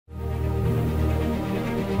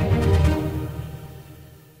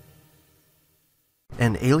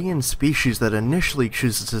An alien species that initially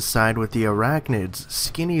chooses to side with the arachnids,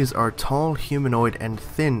 Skinnies are tall, humanoid, and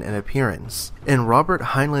thin in appearance. In Robert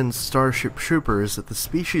Heinlein's Starship Troopers, the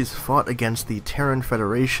species fought against the Terran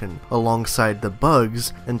Federation alongside the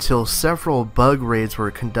bugs until several bug raids were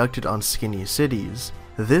conducted on Skinny cities.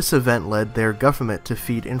 This event led their government to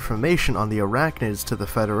feed information on the arachnids to the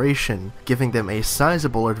Federation, giving them a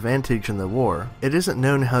sizable advantage in the war. It isn't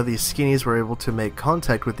known how the Skinnies were able to make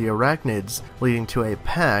contact with the arachnids, leading to a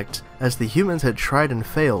pact, as the humans had tried and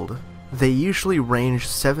failed. They usually range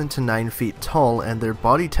 7 to 9 feet tall, and their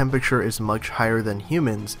body temperature is much higher than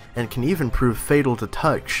humans, and can even prove fatal to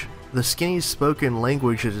touch. The Skinnies' spoken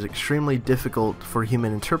language is extremely difficult for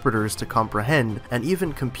human interpreters to comprehend, and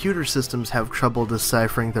even computer systems have trouble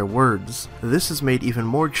deciphering their words. This is made even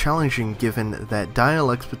more challenging given that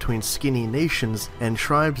dialects between Skinny nations and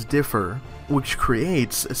tribes differ, which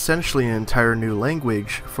creates essentially an entire new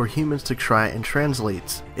language for humans to try and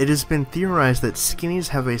translate. It has been theorized that Skinnies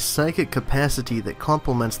have a psychic capacity that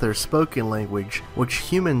complements their spoken language, which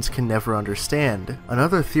humans can never understand.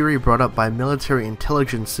 Another theory brought up by military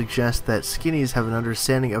intelligence suggests that Skinnies have an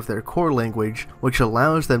understanding of their core language, which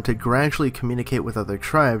allows them to gradually communicate with other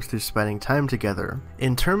tribes through spending time together.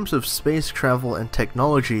 In terms of space travel and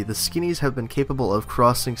technology, the Skinnies have been capable of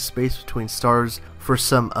crossing space between stars for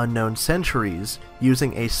some unknown centuries,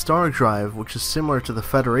 using a star drive which is similar to the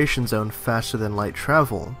Federation's own faster-than-light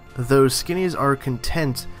travel. Those Skinnies are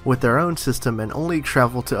content with their own system and only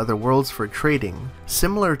travel to other worlds for trading.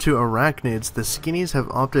 Similar to arachnids, the Skinnies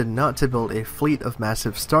have opted not to build a fleet of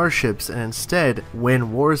massive starships and instead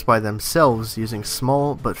win wars by themselves using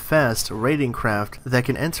small but fast raiding craft that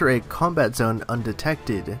can enter a combat zone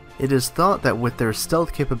undetected. It is thought that with their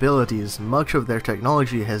stealth capabilities, much of their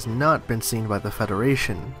technology has not been seen by the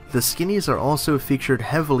Federation. The Skinnies are also featured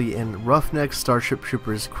heavily in Roughneck Starship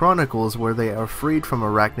Troopers Chronicles, where they are freed from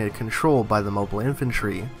arachnid control by the mobile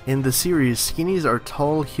infantry. In the series, Skinnies are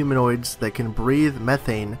tall humanoids that can breathe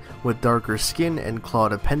methane with darker skin and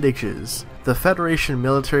clawed appendages. The Federation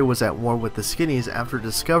military was at war with the Skinnies after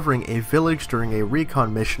discovering a village during a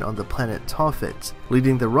recon mission on the planet Tophet,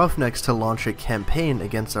 leading the Roughnecks to launch a campaign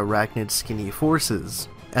against arachnid Skinny forces.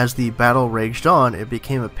 As the battle raged on, it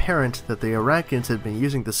became apparent that the arachnids had been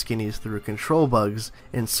using the Skinnies through control bugs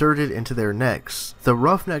inserted into their necks. The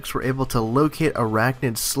Roughnecks were able to locate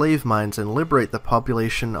arachnid slave mines and liberate the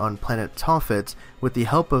population on planet Tophet with the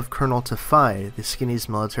help of Colonel Tafai, the Skinnies'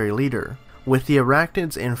 military leader. With the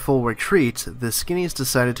arachnids in full retreat, the Skinnies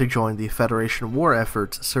decided to join the Federation war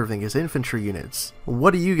effort, serving as infantry units.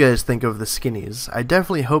 What do you guys think of the Skinnies? I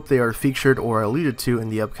definitely hope they are featured or alluded to in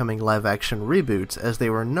the upcoming live-action reboot, as they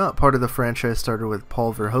were not part of the franchise started with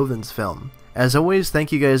Paul Verhoeven's film. As always,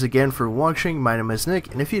 thank you guys again for watching. My name is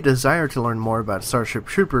Nick, and if you desire to learn more about Starship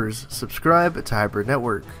Troopers, subscribe to Hybrid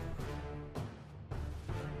Network.